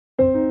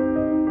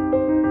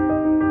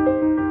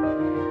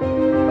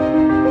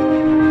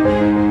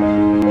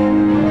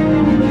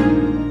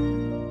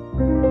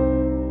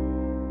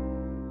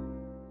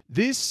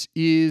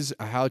is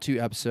a how-to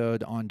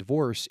episode on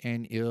divorce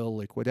and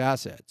illiquid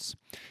assets.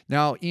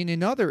 Now, in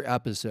another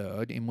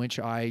episode in which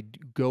I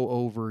go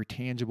over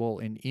tangible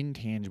and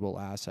intangible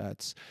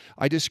assets,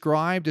 I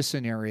described a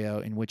scenario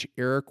in which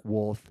Eric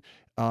Wolf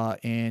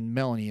and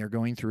Melanie are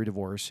going through a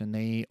divorce, and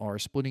they are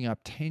splitting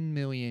up $10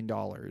 million,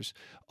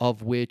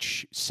 of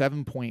which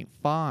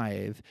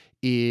 7.5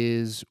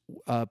 is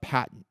a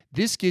patent.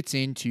 This gets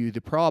into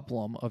the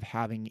problem of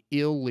having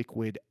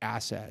illiquid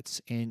assets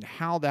and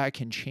how that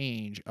can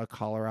change a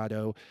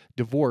Colorado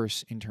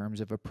divorce in terms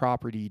of a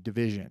property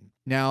division.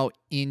 Now,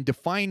 in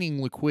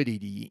defining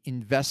liquidity,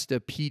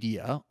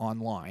 Investopedia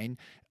online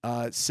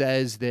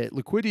says that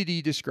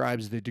liquidity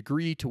describes the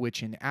degree to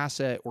which an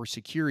asset or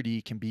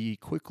security can be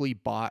quickly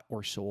bought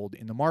or sold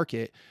in the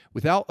market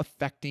without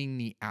affecting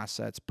the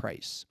asset's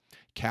price.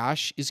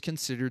 Cash is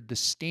considered the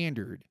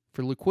standard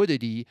for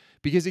liquidity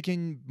because it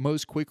can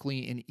most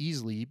quickly and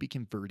easily be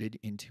converted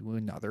into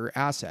another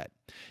asset.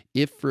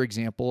 If, for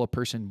example, a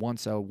person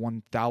wants a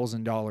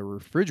 $1,000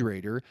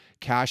 refrigerator,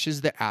 cash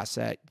is the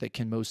asset that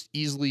can most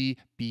easily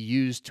be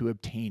used to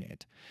obtain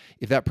it.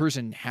 If that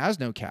person has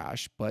no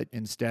cash, but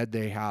instead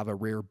they have a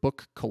rare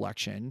book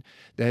collection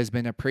that has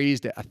been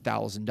appraised at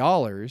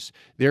 $1,000,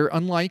 they're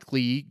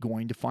unlikely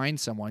going to find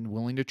someone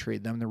willing to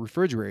trade them the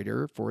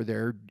refrigerator for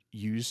their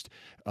used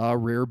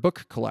rare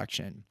book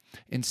collection.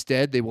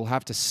 Instead, they will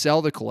have to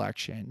sell the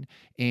collection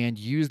and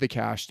use the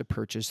cash to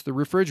purchase the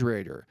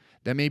refrigerator.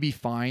 That may be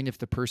fine if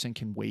the person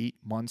can wait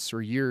months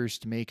or years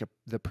to make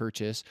the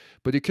purchase,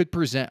 but it could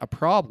present a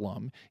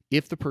problem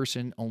if the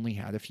person only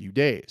had a few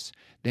days.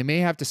 They may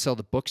have to sell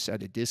the books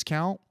at a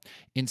discount,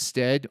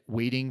 instead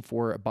waiting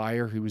for a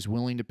buyer who is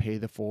willing to pay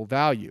the full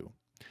value.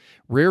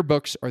 Rare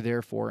books are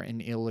therefore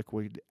an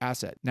illiquid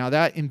asset. Now,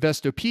 that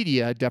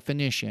Investopedia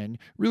definition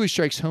really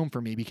strikes home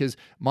for me because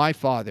my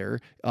father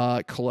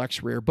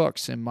collects rare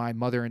books, and my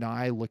mother and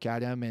I look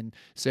at him and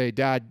say,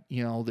 Dad,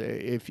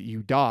 if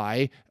you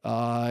die,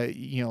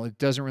 it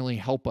doesn't really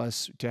help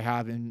us to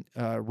have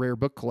a rare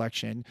book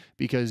collection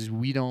because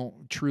we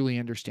don't truly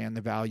understand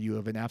the value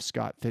of an F.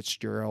 Scott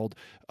Fitzgerald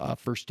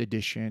first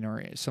edition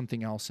or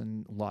something else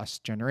in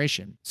lost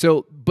generation.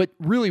 So, but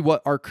really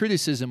what our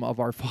criticism of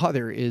our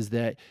father is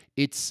that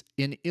it's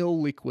an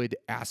illiquid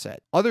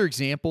asset. Other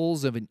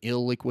examples of an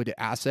illiquid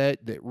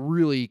asset that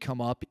really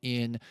come up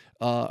in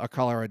a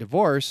Colorado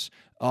divorce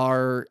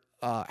are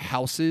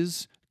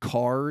houses,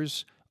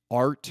 cars,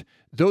 art,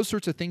 those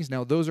sorts of things.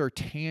 Now, those are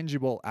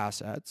tangible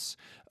assets,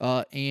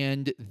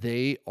 and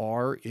they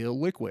are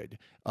illiquid.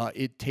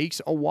 It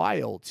takes a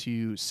while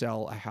to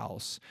sell a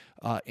house,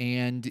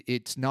 and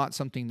it's not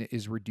something that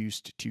is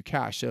reduced to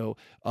cash. So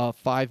a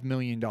 $5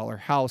 million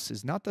house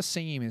is not the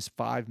same as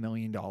 $5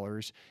 million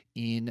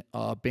in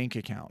a bank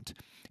account.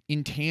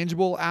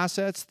 Intangible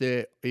assets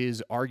that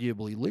is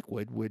arguably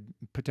liquid would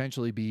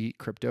potentially be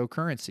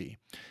cryptocurrency.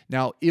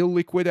 Now,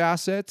 illiquid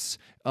assets,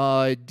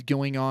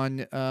 going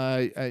on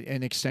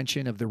an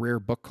extension of the rare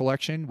book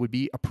collection, would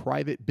be a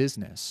private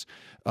business.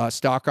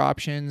 Stock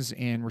options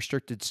and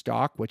restricted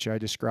stock, which I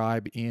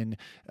describe in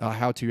a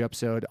how-to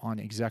episode on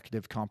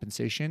executive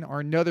compensation,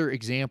 are another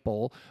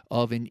example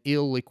of an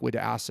illiquid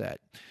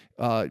asset.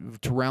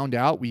 To round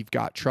out, we've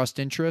got trust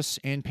interests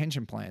and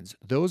pension plans.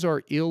 Those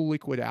are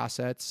illiquid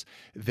assets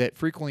that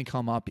frequently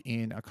come up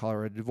in a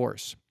Colorado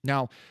divorce.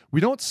 Now, we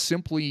don't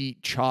simply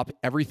chop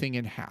everything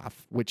in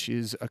half, which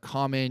is a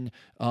common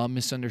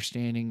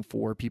misunderstanding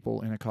for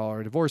people in a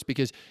Colorado divorce,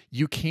 because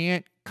you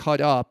can't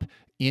cut up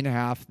in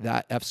half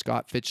that F.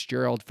 Scott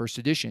Fitzgerald first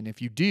edition.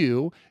 If you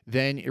do,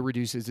 then it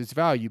reduces its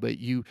value, but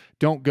you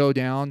don't go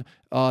down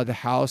the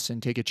house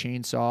and take a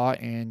chainsaw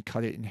and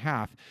cut it in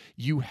half.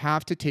 You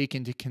have to take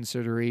into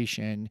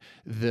consideration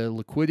the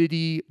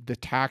liquidity, the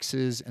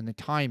taxes, and the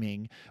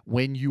timing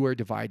when you are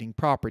dividing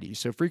property.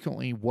 So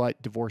frequently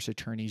what divorce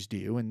attorneys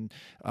do, and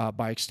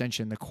by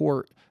extension the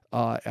court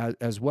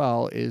as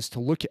well, is to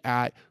look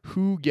at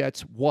who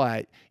gets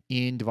what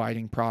in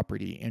dividing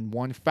property. And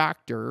one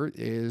factor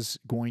is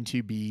going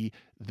to be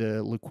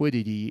the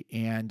liquidity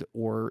and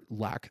or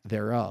lack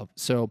thereof.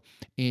 So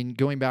in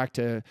going back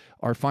to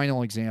our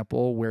final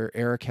example where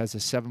Eric has a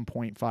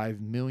 $7.5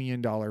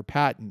 million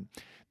patent,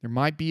 there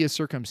might be a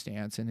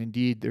circumstance, and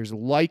indeed there's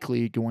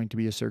likely going to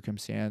be a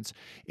circumstance,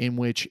 in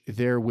which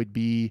there would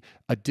be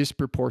a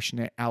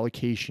disproportionate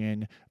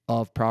allocation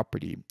of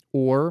property.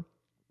 Or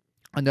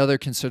another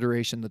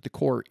consideration that the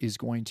court is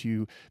going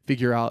to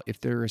figure out if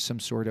there is some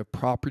sort of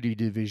property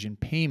division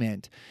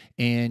payment,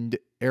 and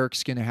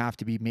Eric's going to have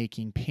to be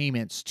making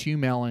payments to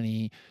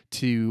Melanie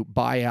to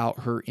buy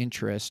out her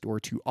interest or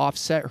to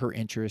offset her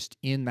interest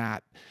in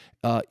that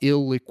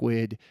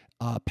illiquid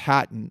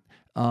patent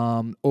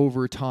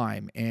over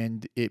time.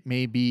 And it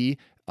may be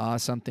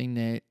something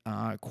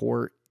that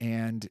court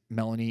and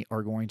Melanie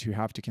are going to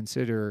have to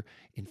consider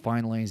in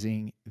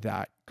finalizing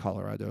that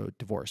Colorado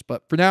divorce.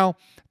 But for now,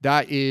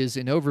 that is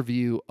an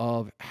overview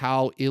of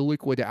how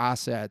illiquid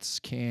assets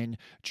can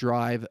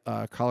drive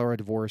a Colorado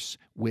divorce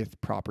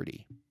with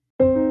property.